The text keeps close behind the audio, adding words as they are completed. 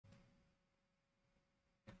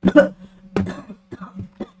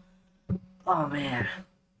Oh man,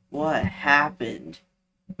 what happened?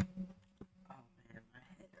 Oh man, my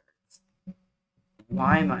head hurts.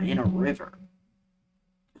 Why am I in a river?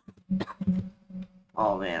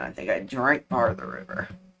 Oh man, I think I drank part of the river.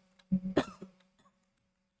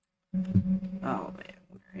 Oh man,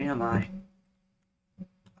 where am I?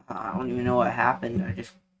 I don't even know what happened. I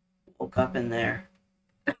just woke up in there.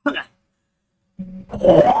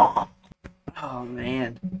 Oh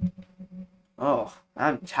man. Oh,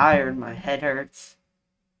 I'm tired. My head hurts.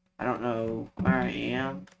 I don't know where I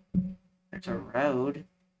am. There's a road.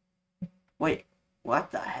 Wait,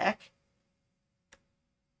 what the heck?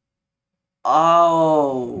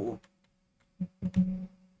 Oh,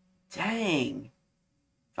 dang.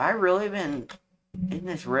 Have I really been in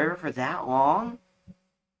this river for that long?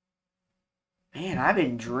 Man, I've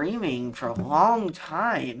been dreaming for a long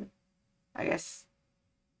time. I guess.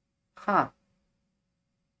 Huh.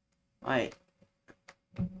 Wait.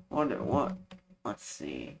 Wonder what? Let's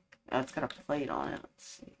see. Oh, it's got a plate on it. Let's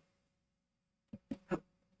see.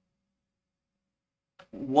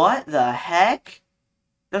 What the heck?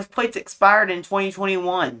 Those plates expired in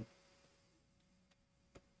 2021.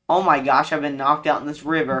 Oh my gosh, I've been knocked out in this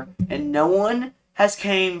river, and no one has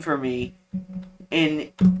came for me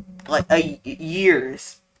in like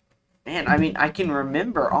years. Man, I mean, I can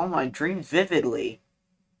remember all my dreams vividly.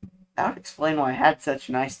 That would explain why I had such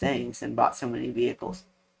nice things and bought so many vehicles.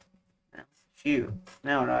 Phew.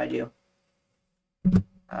 Now what do I do?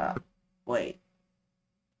 Wait.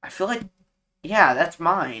 I feel like... Yeah, that's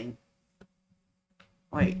mine.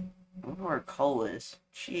 Wait. I wonder where Cole is.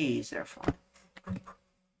 Jeez, they're flying.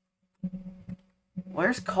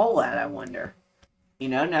 Where's Cole at, I wonder? You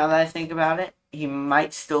know, now that I think about it, he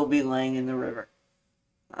might still be laying in the river.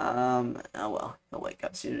 Oh well, he'll wake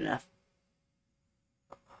up soon enough.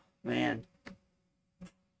 Man.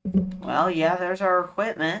 Well, yeah, there's our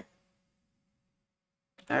equipment.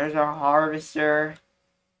 There's our harvester.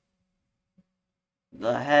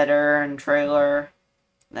 The header and trailer.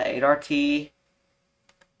 The 8RT.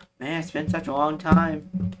 Man, it's been such a long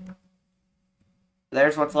time.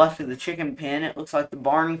 There's what's left of the chicken pen. It looks like the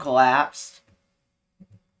barn collapsed.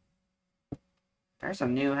 There's a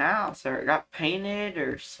new house, or it got painted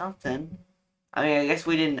or something. I mean, I guess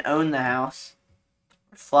we didn't own the house.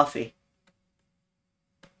 Fluffy.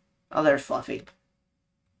 Oh, there's Fluffy.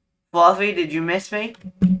 Fluffy, did you miss me?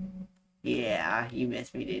 Yeah, you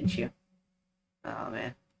missed me, didn't you? Oh,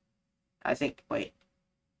 man. I think, wait.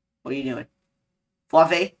 What are you doing?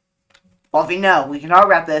 Fluffy? Fluffy, no. We can talk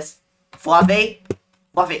about this. Fluffy?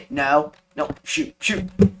 Fluffy, no. No, shoot, shoot.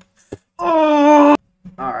 Oh!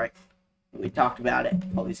 Alright. We talked about it.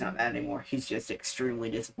 Fluffy's not mad anymore. He's just extremely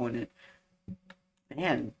disappointed.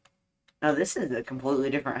 Man. No, this is a completely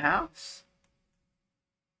different house.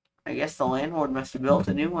 I guess the landlord must have built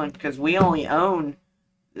a new one, because we only own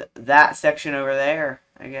that section over there,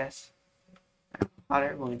 I guess. Hot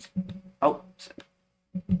air balloons. Oh.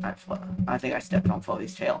 I think I stepped on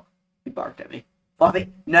Fluffy's tail. He barked at me.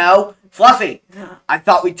 Fluffy? No! Fluffy! I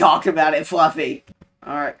thought we talked about it, Fluffy!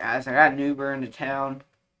 Alright, guys, I got an Uber into town.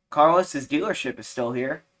 Carlos's dealership is still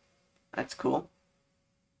here. That's cool.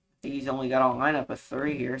 I think he's only got a lineup of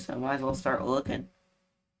 3 here, so I might as well start looking.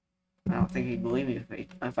 I don't think he'd believe me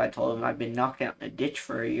if I told him I'd been knocked out in a ditch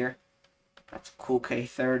for a year. That's a cool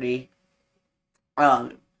K30. I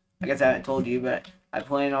guess I haven't told you, but I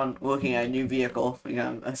plan on looking at a new vehicle.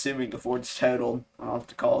 I'm assuming the Ford's totaled. I'll have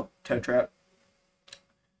to call a tow truck.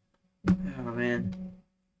 Oh, man.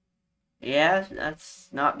 Yeah, that's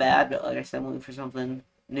not bad, but like I said, I'm looking for something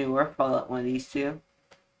newer. Probably like one of these two.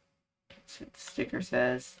 Let's see what the sticker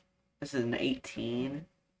says. This is an 18.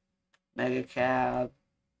 Mega cab.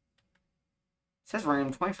 It says Ram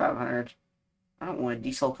 2500. I don't want a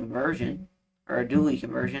diesel conversion. Or a dually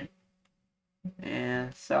conversion.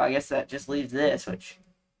 And so I guess that just leaves this, which...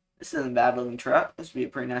 This isn't a bad looking truck. This would be a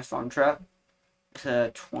pretty nice farm truck. It's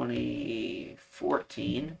a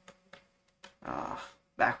 2014.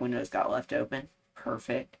 Back windows got left open.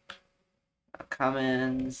 Perfect.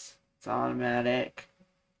 Cummins. It's automatic.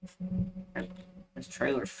 This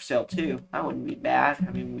trailer's for sale too. That wouldn't be bad.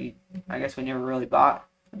 I mean, I guess we never really bought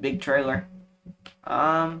a big trailer.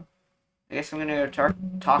 I guess I'm gonna go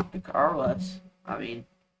talk to Carlos. I mean,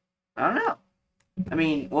 I don't know. I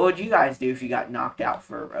mean, what would you guys do if you got knocked out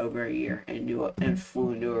for over a year and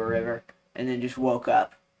flew into a river and then just woke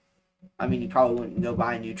up? I mean, you probably wouldn't go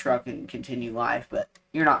buy a new truck and continue life, but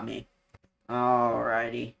you're not me.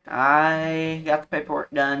 Alrighty. I got the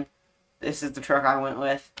paperwork done. This is the truck I went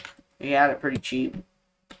with. We had it pretty cheap.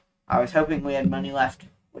 I was hoping we had money left,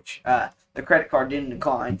 which the credit card didn't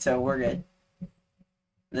decline, so we're good.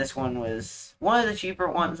 This one was one of the cheaper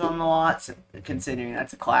ones on the lots, considering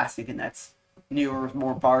that's a classic and that's newer with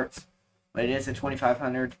more parts. But it is a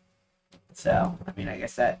 2500. So, I mean, I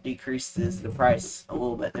guess that decreases the price a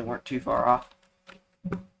little bit. They weren't too far off.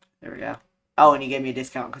 There we go. Oh, and he gave me a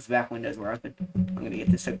discount because the back windows were open. I'm going to get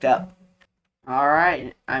this hooked up.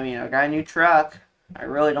 Alright, I mean, I got a new truck. I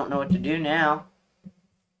really don't know what to do now.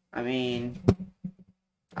 I mean,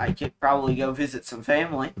 I could probably go visit some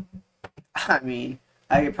family. I mean,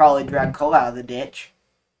 I could probably drag Cole out of the ditch.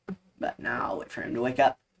 But now I'll wait for him to wake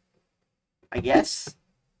up. I guess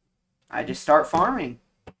I just start farming.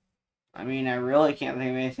 I mean, I really can't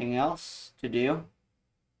think of anything else to do.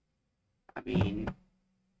 I mean,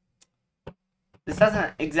 this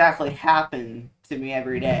doesn't exactly happen to me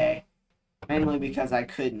every day. Mainly because I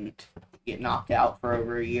couldn't get knocked out for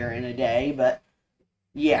over a year in a day. But,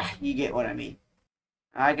 yeah, you get what I mean.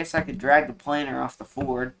 I guess I could drag the planter off the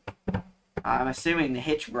Ford. I'm assuming the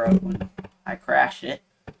hitch broke when I crashed it.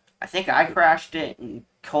 I think I crashed it and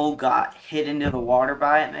Cole got hit into the water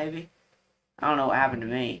by it, maybe. I don't know what happened to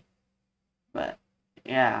me. But,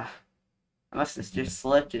 yeah. I must have just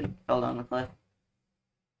slipped and fell down the cliff.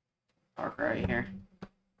 Park right here.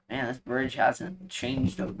 Man, this bridge hasn't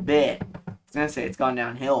changed a bit. I was going to say it's gone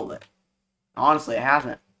downhill, but honestly, it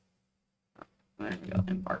hasn't. There we go,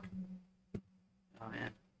 in park. Oh, man.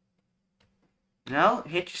 No,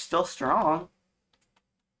 hitch is still strong.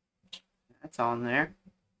 That's on there.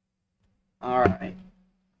 Alright.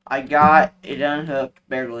 I got it unhooked,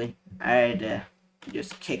 barely. I had to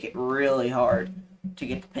just kick it really hard to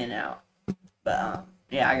get the pin out. But,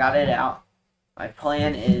 yeah, I got it out. My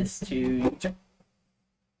plan is to...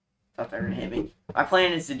 Thought they were going to hit me. My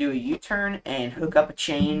plan is to do a U-turn and hook up a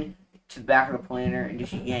chain to the back of the planter and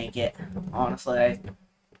just yank it. Honestly, I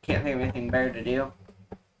can't think of anything better to do.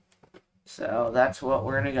 So, that's what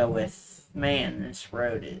we're going to go with. Man, this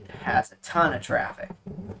road, it has a ton of traffic.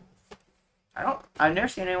 I've never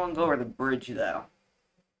seen anyone go over the bridge, though.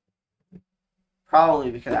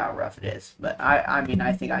 Probably because of how rough it is. But, I mean,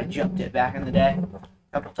 I think I jumped it back in the day.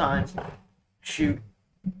 A couple times. Shoot.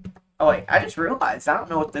 Oh, wait, I just realized I don't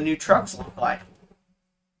know what the new trucks look like.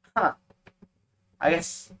 Huh. I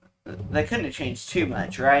guess they couldn't have changed too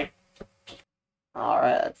much, right?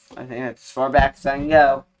 Alright, I think that's as far back as I can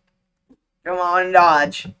go. Come on,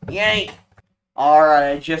 Dodge. Yank!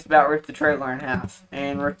 Alright, I just about ripped the trailer in half.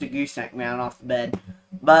 And ripped the gooseneck mount off the bed.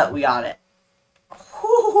 But we got it.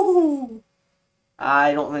 Whew.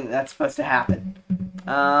 I don't think that's supposed to happen.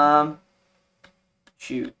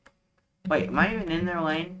 Shoot. Wait, am I even in their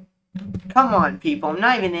lane? Come on, people. I'm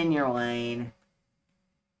not even in your lane.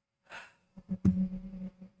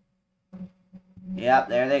 Yep,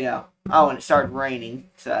 there they go. Oh, and it started raining,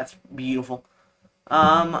 so that's beautiful.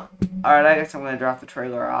 Alright, I guess I'm going to drop the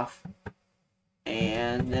trailer off.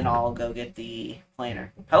 And then I'll go get the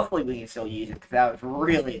planter. Hopefully we can still use it, because that was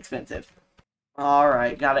really expensive.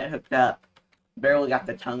 Alright, got it hooked up. Barely got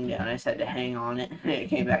the tongue down. I just had to hang on it. It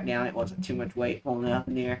came back down. It wasn't too much weight pulling it up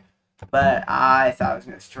in the air. But I thought I was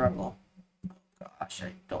going to struggle. Oh, gosh,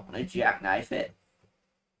 I don't want to jackknife it.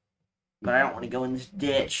 But I don't want to go in this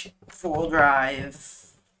ditch. Full drive.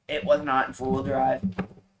 It was not in full drive.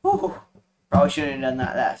 Whew. Probably shouldn't have done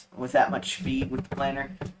that with that much speed with the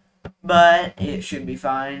planter. But it should be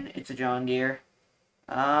fine. It's a John Deere.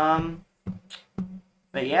 But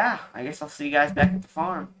yeah, I guess I'll see you guys back at the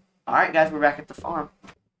farm. Alright guys, we're back at the farm.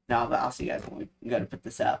 No, but I'll see you guys when we go to put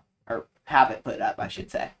this up. Or have it put up, I should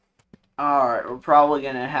say. Alright, we're probably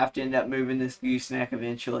going to have to end up moving this gooseneck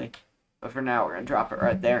eventually. But for now, we're going to drop it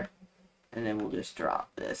right there. And then we'll just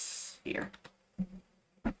drop this here.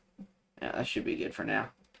 Yeah, that should be good for now.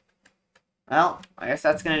 Well, I guess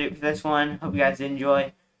that's going to do it for this one. Hope you guys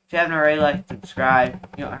enjoy. If you haven't already, like, subscribe.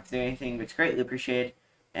 You don't have to do anything, but it's greatly appreciated.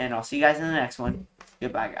 And I'll see you guys in the next one.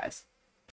 Goodbye, guys.